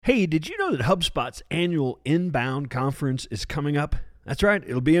Hey, did you know that HubSpot's annual Inbound conference is coming up? That's right,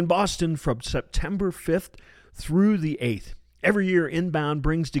 it'll be in Boston from September 5th through the 8th. Every year, Inbound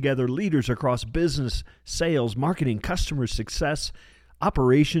brings together leaders across business, sales, marketing, customer success,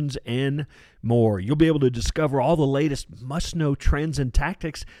 operations, and more. You'll be able to discover all the latest must-know trends and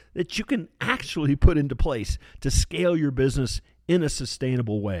tactics that you can actually put into place to scale your business in a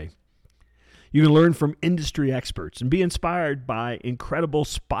sustainable way. You can learn from industry experts and be inspired by incredible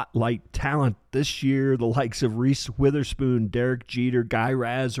spotlight talent. This year, the likes of Reese Witherspoon, Derek Jeter, Guy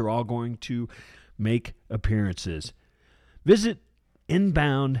Raz are all going to make appearances. Visit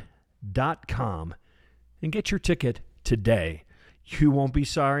inbound.com and get your ticket today. You won't be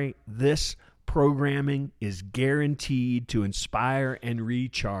sorry. This programming is guaranteed to inspire and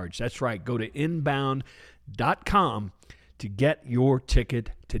recharge. That's right. Go to inbound.com to get your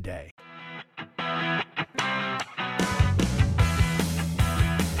ticket today.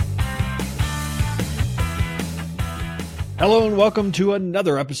 Hello and welcome to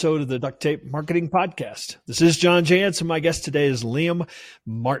another episode of the Duct Tape Marketing Podcast. This is John Jantz, and my guest today is Liam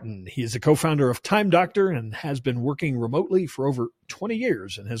Martin. He is a co-founder of Time Doctor and has been working remotely for over 20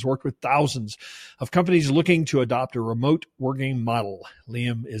 years and has worked with thousands of companies looking to adopt a remote working model.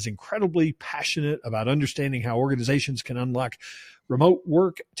 Liam is incredibly passionate about understanding how organizations can unlock remote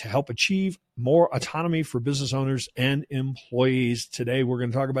work to help achieve more autonomy for business owners and employees. Today, we're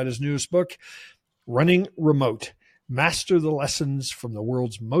going to talk about his newest book, Running Remote. Master the lessons from the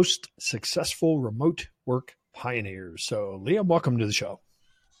world's most successful remote work pioneers. So, Liam, welcome to the show.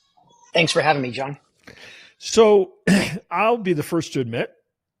 Thanks for having me, John. So, I'll be the first to admit,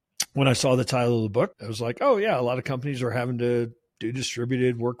 when I saw the title of the book, I was like, oh, yeah, a lot of companies are having to do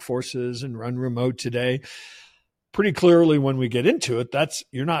distributed workforces and run remote today. Pretty clearly, when we get into it,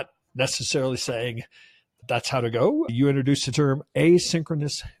 you're not necessarily saying that's how to go. You introduced the term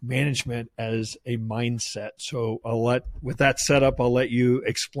asynchronous management as a mindset. So with that setup, I'll let you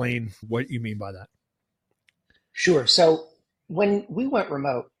explain what you mean by that. Sure. So when we went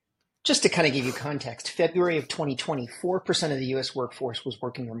remote, just to kind of give you context, February of 2020, 4% of the US workforce was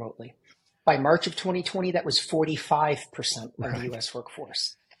working remotely. By March of 2020, that was 45% of the US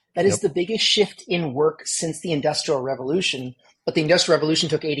workforce. That is the biggest shift in work since the Industrial Revolution. But the Industrial Revolution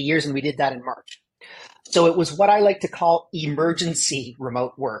took 80 years, and we did that in March. So it was what I like to call emergency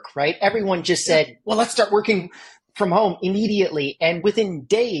remote work, right? Everyone just said, well, let's start working from home immediately. And within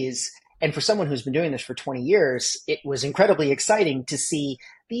days, and for someone who's been doing this for 20 years, it was incredibly exciting to see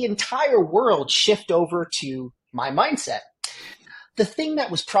the entire world shift over to my mindset. The thing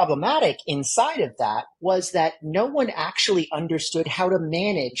that was problematic inside of that was that no one actually understood how to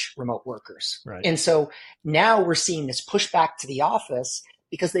manage remote workers. Right. And so now we're seeing this pushback to the office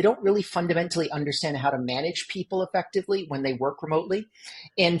because they don't really fundamentally understand how to manage people effectively when they work remotely.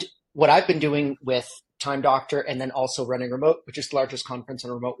 And what I've been doing with Time Doctor and then also Running Remote, which is the largest conference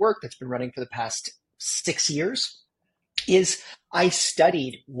on remote work that's been running for the past 6 years, is I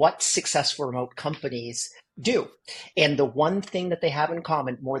studied what successful remote companies do. And the one thing that they have in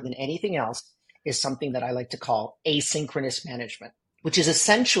common more than anything else is something that I like to call asynchronous management, which is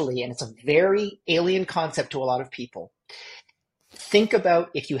essentially, and it's a very alien concept to a lot of people, think about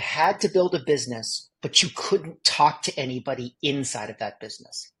if you had to build a business, but you couldn't talk to anybody inside of that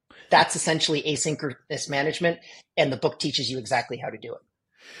business. That's essentially asynchronous management, and the book teaches you exactly how to do it.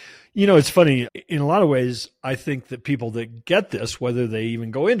 You know, it's funny. In a lot of ways, I think that people that get this, whether they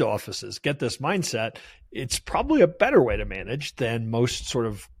even go into offices, get this mindset, it's probably a better way to manage than most sort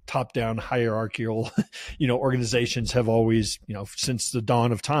of top-down hierarchical, organizations have always, since the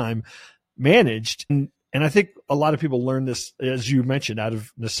dawn of time, managed. And I think a lot of people learn this, as you mentioned, out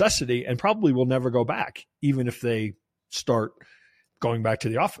of necessity and probably will never go back, even if they start going back to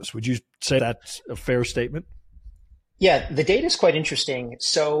the office. Would you say that's a fair statement? Yeah, the data is quite interesting.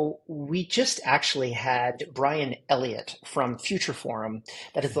 So we just actually had Brian Elliott from Future Forum,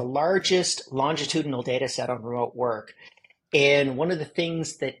 that is the largest longitudinal data set on remote work. And one of the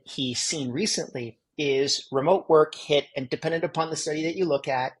things that he's seen recently is remote work hit, and dependent upon the study that you look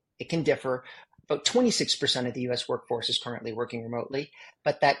at, it can differ. About 26% of the US workforce is currently working remotely,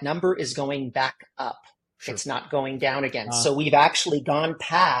 but that number is going back up. Sure. It's not going down again. So we've actually gone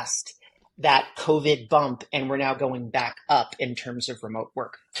past that COVID bump, and we're now going back up in terms of remote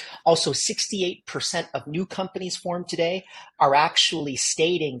work. Also, 68% of new companies formed today are actually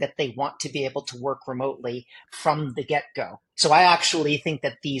stating that they want to be able to work remotely from the get-go. So I actually think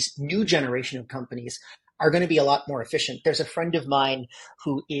that these new generation of companies are going to be a lot more efficient. There's a friend of mine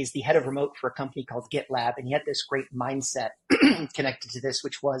who is the head of remote for a company called GitLab, and he had this great mindset connected to this,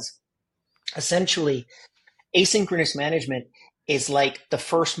 which was essentially asynchronous management is like the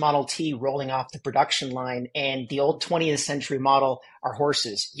first Model T rolling off the production line, and the old 20th century model are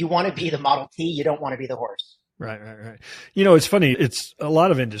horses. You want to be the Model T, you don't want to be the horse. Right. It's funny. It's a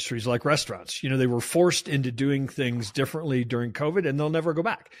lot of industries like restaurants. They were forced into doing things differently during COVID, and they'll never go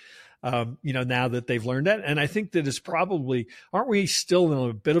back. Now that they've learned that. And I think that is probably, aren't we still in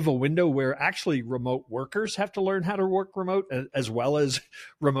a bit of a window where actually remote workers have to learn how to work remote as well as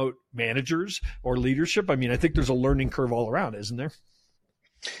remote managers or leadership? I mean, I think there's a learning curve all around, isn't there?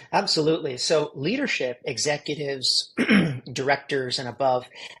 Absolutely. So leadership, executives, directors and above,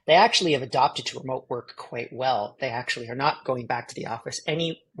 they actually have adopted to remote work quite well. They actually are not going back to the office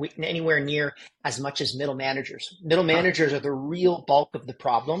anywhere near as much as middle managers. Middle managers are the real bulk of the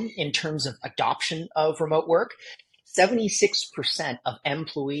problem in terms of adoption of remote work. 76% of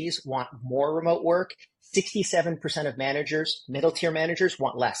employees want more remote work. 67% of managers, middle tier managers,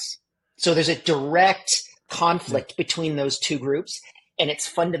 want less. So there's a direct conflict between those two groups. And it's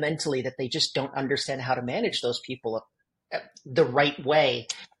fundamentally that they just don't understand how to manage those people the right way.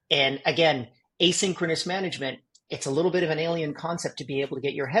 And again, asynchronous management, it's a little bit of an alien concept to be able to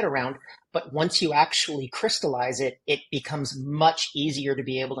get your head around. But once you actually crystallize it, it becomes much easier to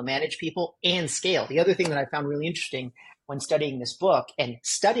be able to manage people and scale. The other thing that I found really interesting when studying this book and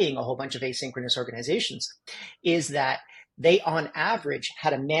studying a whole bunch of asynchronous organizations is that they, on average,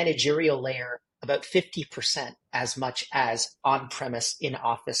 had a managerial layer about 50% as much as on-premise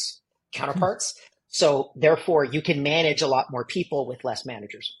in-office counterparts. So therefore, you can manage a lot more people with less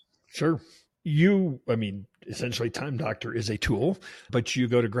managers. Sure. Essentially Time Doctor is a tool, but you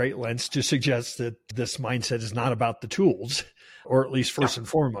go to great lengths to suggest that this mindset is not about the tools, or at least first and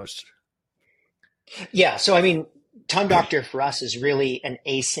foremost. Yeah. So, Time Doctor for us is really an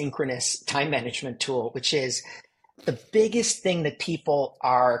asynchronous time management tool, which is the biggest thing that people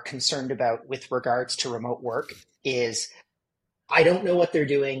are concerned about with regards to remote work is, I don't know what they're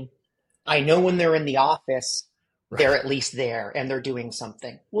doing. I know when they're in the office, they're at least there and they're doing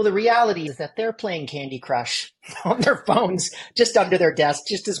something. Well, the reality is that they're playing Candy Crush on their phones just under their desk,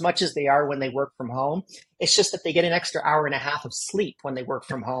 just as much as they are when they work from home. It's just that they get an extra hour and a half of sleep when they work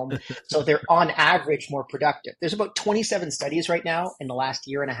from home. So they're on average more productive. There's about 27 studies right now in the last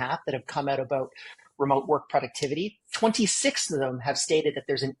year and a half that have come out about remote work productivity. 26 of them have stated that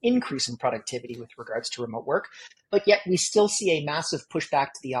there's an increase in productivity with regards to remote work, but yet we still see a massive pushback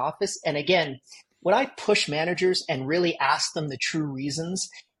to the office. And again, when I push managers and really ask them the true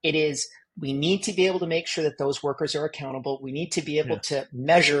reasons, it is we need to be able to make sure that those workers are accountable. We need to be able to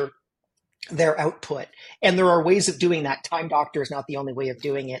measure their output. And there are ways of doing that. Time Doctor is not the only way of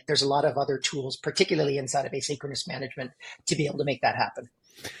doing it. There's a lot of other tools, particularly inside of asynchronous management, to be able to make that happen.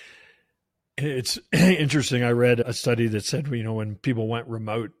 It's interesting. I read a study that said, when people went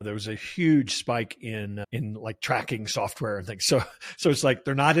remote, there was a huge spike in like tracking software and things. So it's like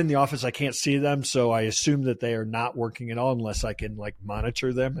they're not in the office. I can't see them. So I assume that they are not working at all unless I can like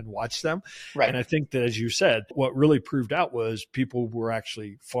monitor them and watch them. Right. And I think that, as you said, what really proved out was people were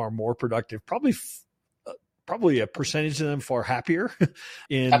actually far more productive, probably a percentage of them far happier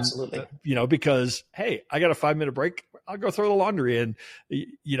Absolutely. Because, hey, I got a 5-minute break. I'll go throw the laundry and,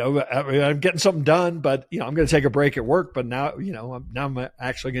 I'm getting something done, but, I'm going to take a break at work. But now, I'm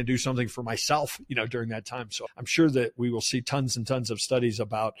actually going to do something for myself, during that time. So I'm sure that we will see tons and tons of studies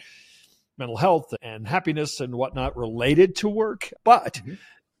about mental health and happiness and whatnot related to work. But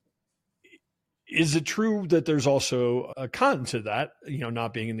is it true that there's also a con to that,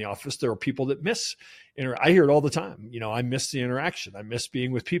 not being in the office? There are people that miss. I hear it all the time. I miss the interaction. I miss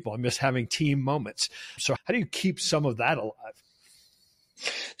being with people. I miss having team moments. So how do you keep some of that alive?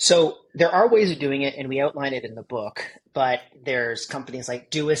 So there are ways of doing it, and we outline it in the book, but there's companies like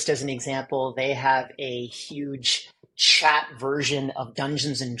Doist as an example. They have a huge chat version of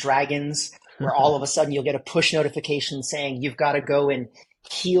Dungeons and Dragons where all of a sudden you'll get a push notification saying you've got to go and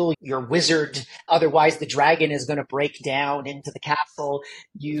heal your wizard. Otherwise, the dragon is going to break down into the castle.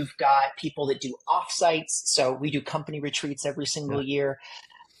 You've got people that do offsites. So we do company retreats every single year.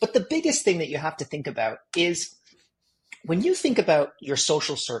 But the biggest thing that you have to think about is when you think about your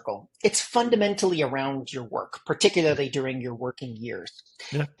social circle, it's fundamentally around your work, particularly during your working years.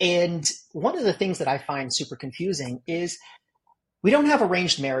 Yeah. And one of the things that I find super confusing is we don't have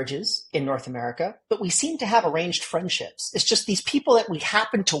arranged marriages in North America, but we seem to have arranged friendships. It's just these people that we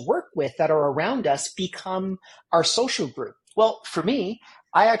happen to work with that are around us become our social group. Well, for me,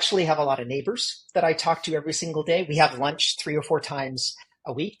 I actually have a lot of neighbors that I talk to every single day. We have lunch 3 or 4 times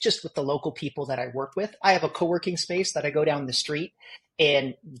a week just with the local people that I work with. I have a co-working space that I go down the street,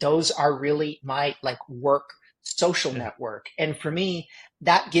 and those are really my work social network. And for me,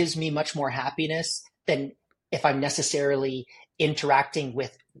 that gives me much more happiness than if I'm necessarily interacting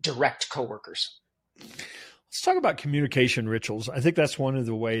with direct coworkers. Let's talk about communication rituals. I think that's one of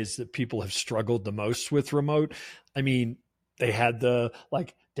the ways that people have struggled the most with remote. I mean, they had the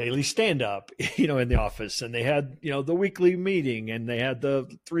daily stand up, in the office, and they had, the weekly meeting, and they had the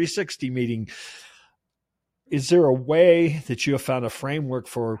 360 meeting. Is there a way that you have found a framework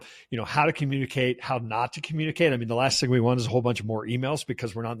for, how to communicate, how not to communicate? I mean, the last thing we want is a whole bunch of more emails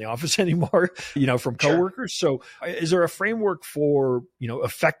because we're not in the office anymore, from coworkers. Sure. So is there a framework for,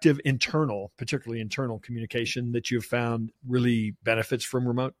 effective particularly internal communication that you've found really benefits from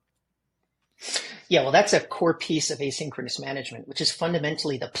remote? Yeah, well, that's a core piece of asynchronous management, which is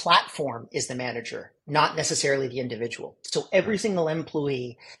fundamentally the platform is the manager, not necessarily the individual. So every single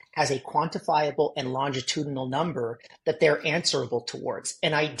employee has a quantifiable and longitudinal number that they're answerable towards.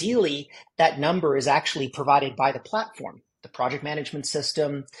 And ideally, that number is actually provided by the platform, the project management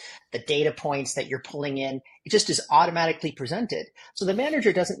system, the data points that you're pulling in. It just is automatically presented. So the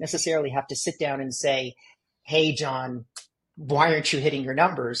manager doesn't necessarily have to sit down and say, hey, John, why aren't you hitting your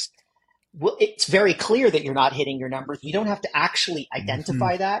numbers? Well, it's very clear that you're not hitting your numbers. You don't have to actually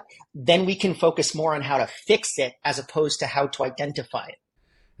identify that. Then we can focus more on how to fix it as opposed to how to identify it.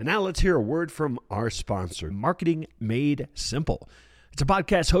 And now let's hear a word from our sponsor, Marketing Made Simple. It's a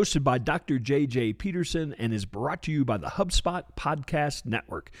podcast hosted by Dr. J.J. Peterson and is brought to you by the HubSpot Podcast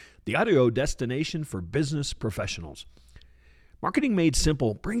Network, the audio destination for business professionals. Marketing Made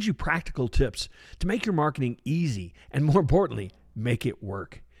Simple brings you practical tips to make your marketing easy and, more importantly, make it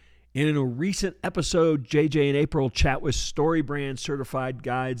work. In a recent episode, JJ and April chat with StoryBrand certified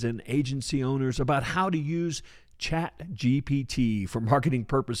guides and agency owners about how to use ChatGPT for marketing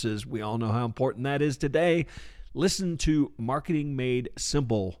purposes. We all know how important that is today. Listen to Marketing Made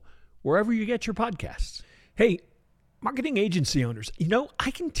Simple wherever you get your podcasts. Hey, marketing agency owners,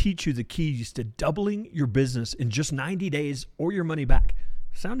 I can teach you the keys to doubling your business in just 90 days or your money back.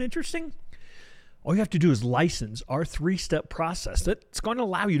 Sound interesting? All you have to do is license our 3-step process that's going to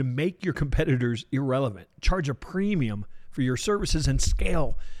allow you to make your competitors irrelevant, charge a premium for your services, and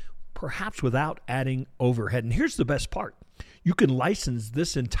scale, perhaps without adding overhead. And here's the best part. You can license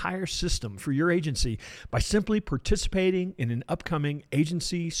this entire system for your agency by simply participating in an upcoming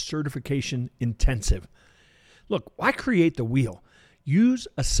agency certification intensive. Look, why create the wheel? Use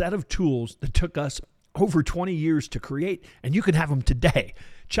a set of tools that took us over 20 years to create, and you can have them today.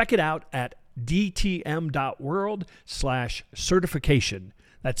 Check it out at dtm.world/certification.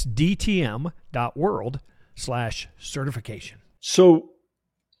 That's dtm.world/certification. So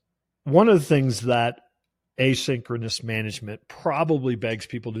one of the things that asynchronous management probably begs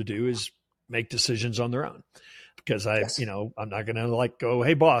people to do is make decisions on their own. Because I'm not going to go,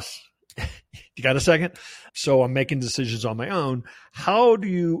 hey, boss, you got a second? So I'm making decisions on my own. How do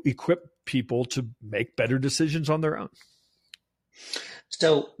you equip people to make better decisions on their own?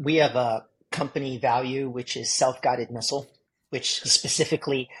 So we have a company value, which is self-guided missile, which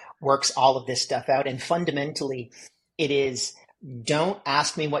specifically works all of this stuff out. And fundamentally, it is, don't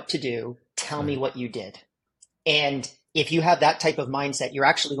ask me what to do, tell me what you did. And if you have that type of mindset, you're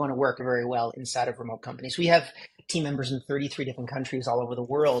actually going to work very well inside of remote companies. We have team members in 33 different countries all over the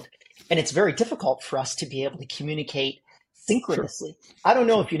world, and it's very difficult for us to be able to communicate synchronously. Sure. I don't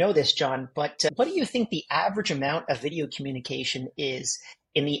know if you know this, John, but what do you think the average amount of video communication is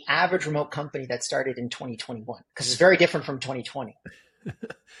in the average remote company that started in 2021? Because it's very different from 2020.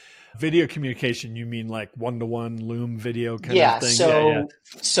 Video communication, you mean like one-to-one Loom video kind of thing?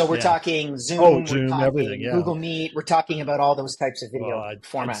 So we're talking Zoom, we're talking everything, Google Meet. We're talking about all those types of video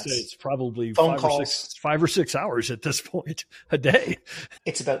formats. I'd say it's probably phone 5 or 6 hours at this point a day.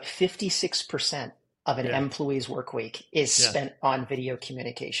 It's about 56% of an employee's work week is spent on video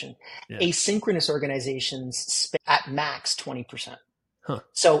communication. Asynchronous organizations spend at max 20%.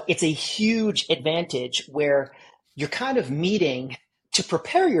 So it's a huge advantage where you're kind of meeting to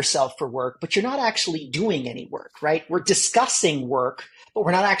prepare yourself for work, but you're not actually doing any work, right? We're discussing work, but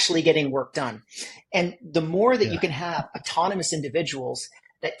we're not actually getting work done. And the more that you can have autonomous individuals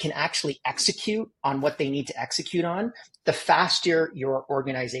that can actually execute on what they need to execute on, the faster your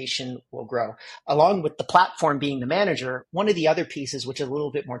organization will grow. Along with the platform being the manager, one of the other pieces, which is a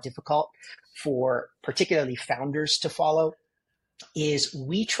little bit more difficult for particularly founders to follow, is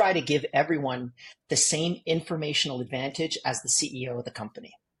we try to give everyone the same informational advantage as the CEO of the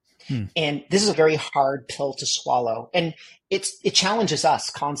company. And this is a very hard pill to swallow. And it challenges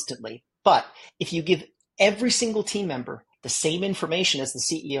us constantly. But if you give every single team member the same information as the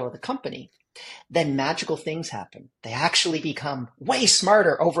CEO of the company, then magical things happen. They actually become way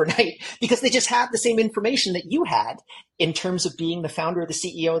smarter overnight because they just have the same information that you had in terms of being the founder or the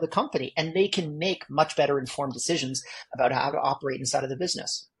CEO of the company. And they can make much better informed decisions about how to operate inside of the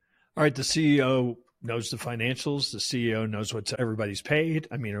business. All right. The CEO knows the financials. The CEO knows what everybody's paid.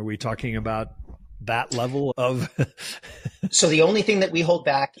 I mean, are we talking about that level of? So the only thing that we hold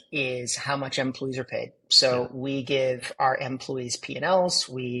back is how much employees are paid. So we give our employees P&Ls.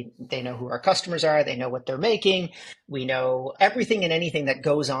 They know who our customers are. They know what they're making. We know everything and anything that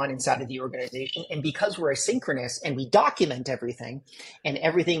goes on inside of the organization. And because we're asynchronous and we document everything, and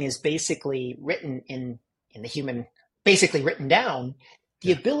everything is basically written in the human, basically written down,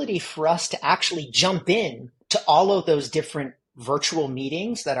 the ability for us to actually jump in to all of those different virtual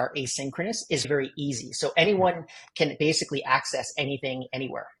meetings that are asynchronous is very easy. So anyone can basically access anything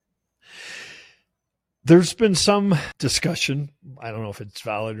anywhere. There's been some discussion, I don't know if it's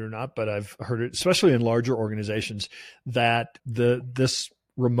valid or not, but I've heard it, especially in larger organizations, that this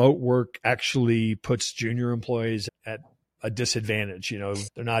remote work actually puts junior employees at a disadvantage. You know,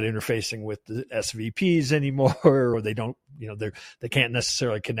 they're not interfacing with the SVPs anymore, or they don't, you know, they can't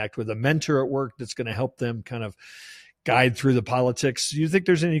necessarily connect with a mentor at work that's going to help them kind of guide through the politics. Do you think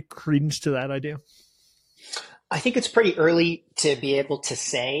there's any credence to that idea? I think it's pretty early to be able to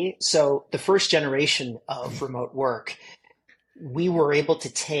say. So the first generation of remote work, we were able to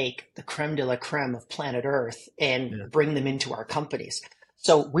take the creme de la creme of planet Earth and bring them into our companies.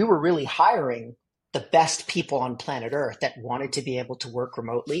 So we were really hiring the best people on planet Earth that wanted to be able to work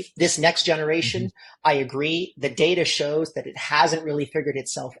remotely. This next generation, I agree. The data shows that it hasn't really figured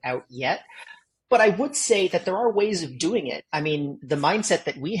itself out yet. But I would say that there are ways of doing it. I mean, the mindset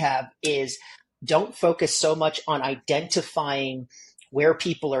that we have is don't focus so much on identifying where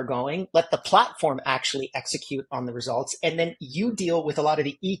people are going. Let the platform actually execute on the results. And then you deal with a lot of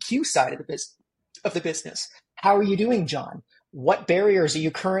the EQ side of the business. How are you doing, John? What barriers are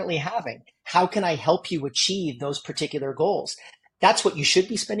you currently having? How can I help you achieve those particular goals? That's what you should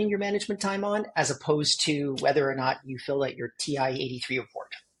be spending your management time on, as opposed to whether or not you fill out your TI-83 report.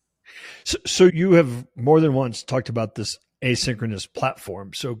 So you have more than once talked about this asynchronous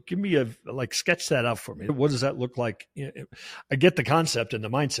platform. So give me sketch that out for me. What does that look like? I get the concept and the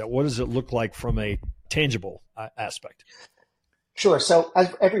mindset. What does it look like from a tangible aspect? Sure. So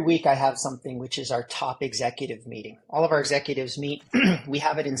every week I have something which is our top executive meeting. All of our executives meet. We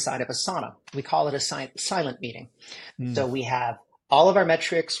have it inside of Asana. We call it a silent meeting. So we have all of our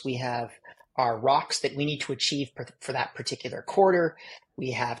metrics. We have our rocks that we need to achieve for that particular quarter.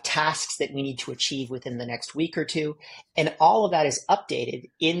 We have tasks that we need to achieve within the next week or two. And all of that is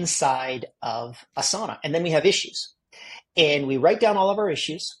updated inside of Asana. And then we have issues. And we write down all of our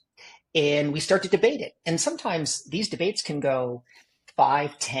issues and we start to debate it. And sometimes these debates can go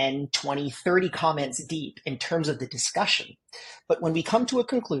 5, 10, 20, 30 comments deep in terms of the discussion. But when we come to a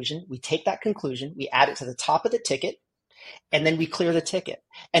conclusion, we take that conclusion, we add it to the top of the ticket, and then we clear the ticket.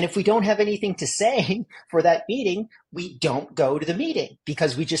 And if we don't have anything to say for that meeting, we don't go to the meeting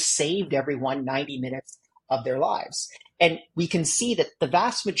because we just saved everyone 90 minutes of their lives. And we can see that the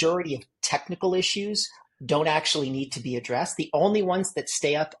vast majority of technical issues don't actually need to be addressed. The only ones that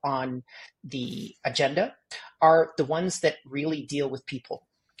stay up on the agenda are the ones that really deal with people.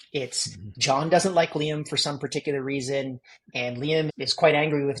 It's John doesn't like Liam for some particular reason, and Liam is quite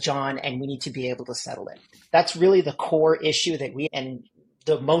angry with John, and we need to be able to settle it. That's really the core issue and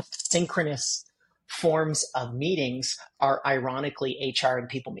the most synchronous forms of meetings are ironically HR and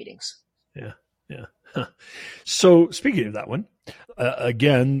people meetings. Yeah. Huh. So speaking of that one,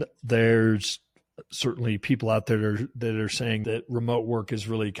 again, there's certainly people out there that are saying that remote work is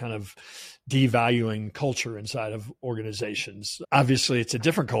really kind of devaluing culture inside of organizations. Obviously, it's a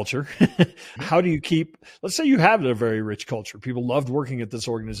different culture. How do you let's say you have a very rich culture. People loved working at this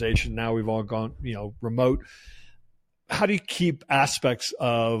organization. Now we've all gone, remote. How do you keep aspects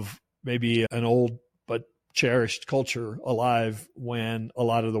of maybe an old but cherished culture alive when a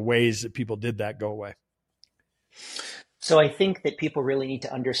lot of the ways that people did that go away? So I think that people really need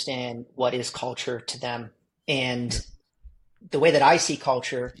to understand what is culture to them. And the way that I see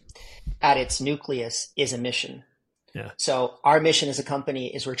culture at its nucleus is a mission. Yeah. So our mission as a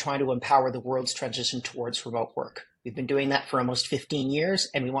company is we're trying to empower the world's transition towards remote work. We've been doing that for almost 15 years,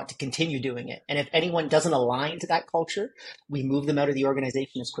 and we want to continue doing it. And if anyone doesn't align to that culture, we move them out of the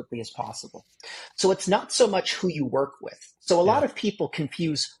organization as quickly as possible. So it's not so much who you work with. So a lot of people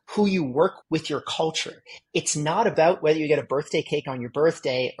confuse who you work with your culture. It's not about whether you get a birthday cake on your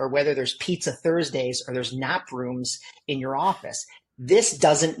birthday or whether there's pizza Thursdays or there's nap rooms in your office. This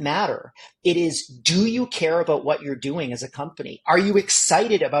doesn't matter. It is, do you care about what you're doing as a company? Are you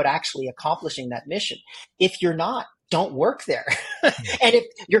excited about actually accomplishing that mission? If you're not, don't work there. And if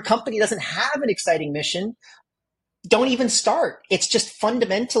your company doesn't have an exciting mission, don't even start. It's just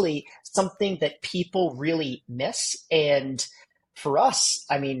fundamentally something that people really miss. And for us,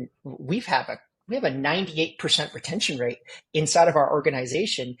 I mean, we have a 98% retention rate inside of our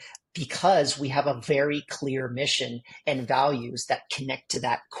organization because we have a very clear mission and values that connect to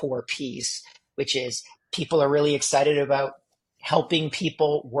that core piece, which is people are really excited about helping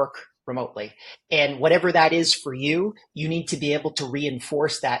people work remotely. And whatever that is for you, you need to be able to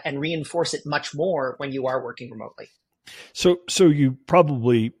reinforce that and reinforce it much more when you are working remotely. So you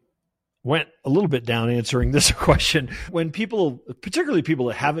probably went a little bit down answering this question. When people, particularly people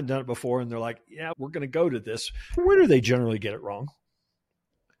that haven't done it before, and they're like, yeah, we're going to go to this, where do they generally get it wrong?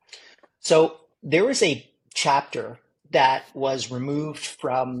 So there was a chapter that was removed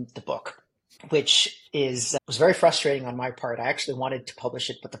from the book, which was very frustrating on my part. I actually wanted to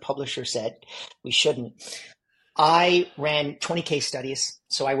publish it, but the publisher said we shouldn't. I ran 20 case studies.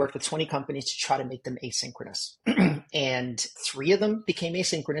 So I worked with 20 companies to try to make them asynchronous. And 3 of them became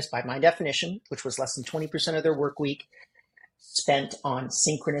asynchronous by my definition, which was less than 20% of their work week spent on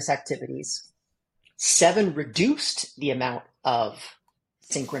synchronous activities. 7 reduced the amount of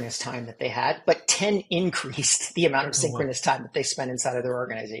synchronous time that they had, but 10 increased the amount of synchronous time that they spent inside of their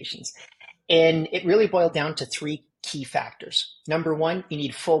organizations. And it really boiled down to 3 key factors. Number 1, you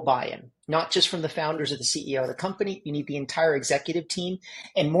need full buy-in, not just from the founders or the CEO of the company. You need the entire executive team.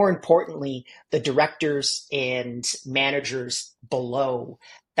 And more importantly, the directors and managers below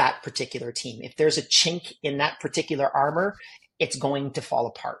that particular team. If there's a chink in that particular armor, it's going to fall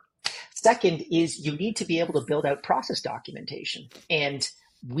apart. Second is you need to be able to build out process documentation. And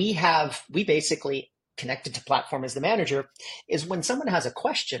we basically connected to platform as the manager is when someone has a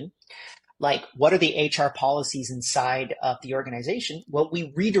question, like what are the HR policies inside of the organization? Well,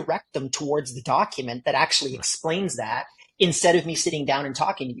 we redirect them towards the document that actually explains that instead of me sitting down and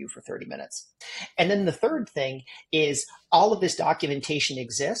talking to you for 30 minutes. And then the third thing is all of this documentation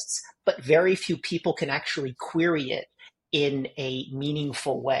exists, but very few people can actually query it in a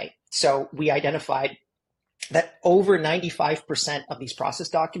meaningful way. So we identified that over 95% of these process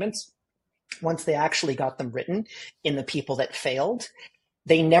documents, once they actually got them written in the people that failed,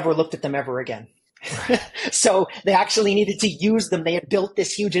 they never looked at them ever again. So they actually needed to use them. They had built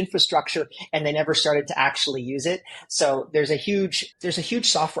this huge infrastructure and they never started to actually use it. So there's a huge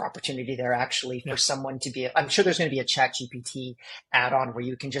software opportunity there actually for someone to be, I'm sure there's going to be a ChatGPT add-on where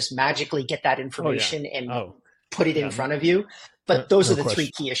you can just magically get that information and put it in front of you. But those are the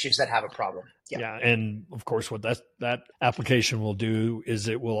 3 key issues that have a problem. Yeah. And of course, what that application will do is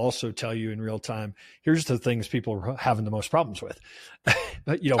it will also tell you in real time, here's the things people are having the most problems with,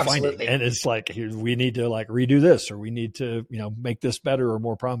 finding. And it's like, here, we need to like redo this, or we need to, make this better or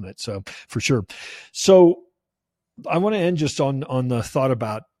more prominent. So for sure. So I want to end just on the thought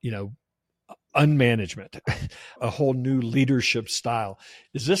about, unmanagement, a whole new leadership style.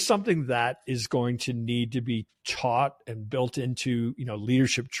 Is this something that is going to need to be taught and built into,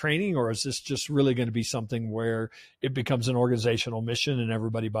 leadership training, or is this just really going to be something where it becomes an organizational mission and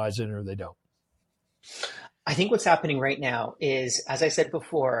everybody buys in or they don't? I think what's happening right now is, as I said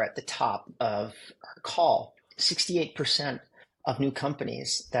before at the top of our call, 68% of new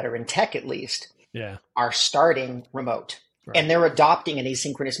companies that are in tech, at least, are starting remote. Right. And they're adopting an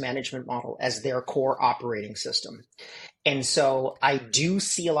asynchronous management model as their core operating system. And so I do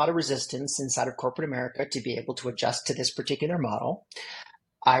see a lot of resistance inside of corporate America to be able to adjust to this particular model.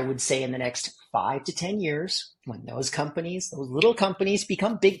 I would say in the next 5 to 10 years, when those little companies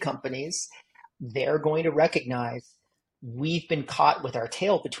become big companies, they're going to recognize we've been caught with our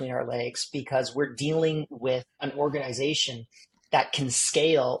tail between our legs because we're dealing with an organization that can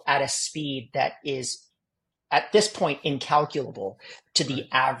scale at a speed that is at this point incalculable to the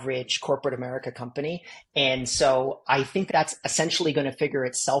average corporate America company. And so I think that's essentially going to figure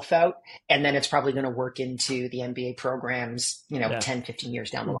itself out. And then it's probably going to work into the MBA programs, 10, 15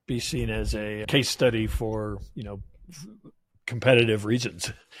 years down the line. Be seen as a case study for, competitive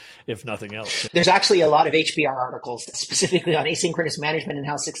reasons, if nothing else. There's actually a lot of HBR articles specifically on asynchronous management and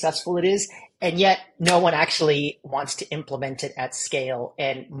how successful it is. And yet no one actually wants to implement it at scale.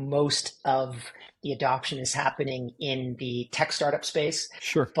 And most of the adoption is happening in the tech startup space.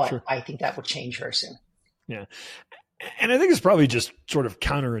 But I think that will change very soon. Yeah. And I think it's probably just sort of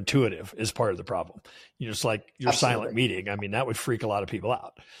counterintuitive is part of the problem. It's like your silent meeting. I mean, that would freak a lot of people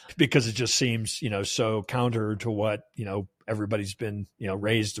out because it just seems, so counter to what, everybody's been,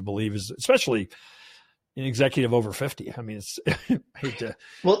 raised to believe is, especially an executive over 50. I mean, it's, I hate to,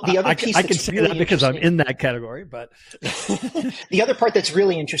 Well, the other piece I can that's say really that because I'm interesting, in that category, but the other part that's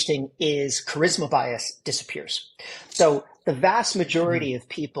really interesting is charisma bias disappears. So the vast majority of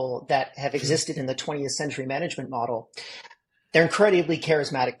people that have existed in the 20th century management model, they're incredibly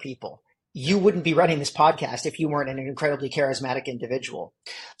charismatic people. You wouldn't be running this podcast if you weren't an incredibly charismatic individual.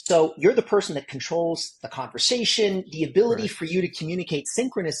 So you're the person that controls the conversation. The ability right. for you to communicate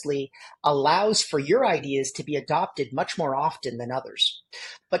synchronously allows for your ideas to be adopted much more often than others.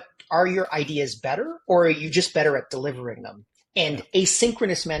 But are your ideas better, or are you just better at delivering them? And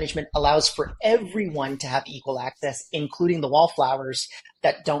asynchronous management allows for everyone to have equal access, including the wallflowers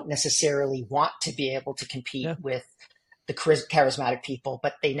that don't necessarily want to be able to compete Yeah. with the charismatic people,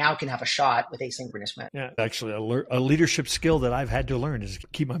 but they now can have a shot with asynchronous management. Yeah, actually, a leadership skill that I've had to learn is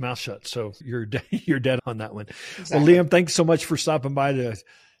keep my mouth shut. So you're dead on that one. Exactly. Well, Liam, thanks so much for stopping by to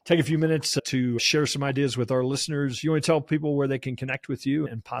take a few minutes to share some ideas with our listeners. You want to tell people where they can connect with you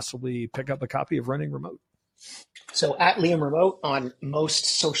and possibly pick up a copy of Running Remote? So at Liam Remote on most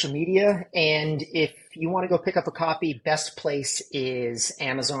social media. And if you want to go pick up a copy, best place is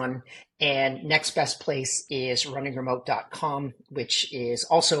Amazon. And next best place is runningremote.com, which is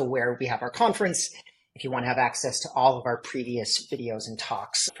also where we have our conference. If you want to have access to all of our previous videos and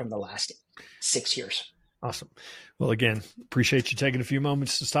talks from the last 6 years. Awesome. Well, again, appreciate you taking a few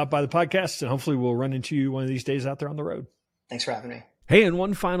moments to stop by the podcast, and hopefully we'll run into you one of these days out there on the road. Thanks for having me. Hey, and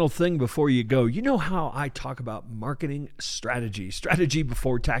one final thing before you go. You know how I talk about marketing strategy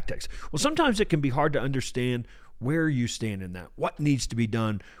before tactics. Well, sometimes it can be hard to understand where you stand in that, what needs to be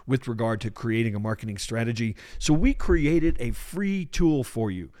done with regard to creating a marketing strategy. So we created a free tool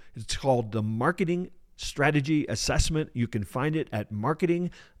for you. It's called the Marketing Strategy Assessment. You can find it at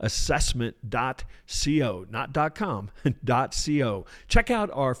marketingassessment.co, not .com, .co. Check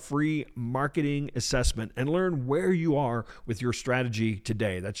out our free marketing assessment and learn where you are with your strategy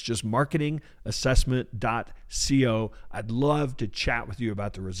today. That's just marketingassessment.co. I'd love to chat with you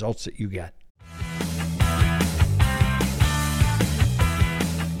about the results that you get.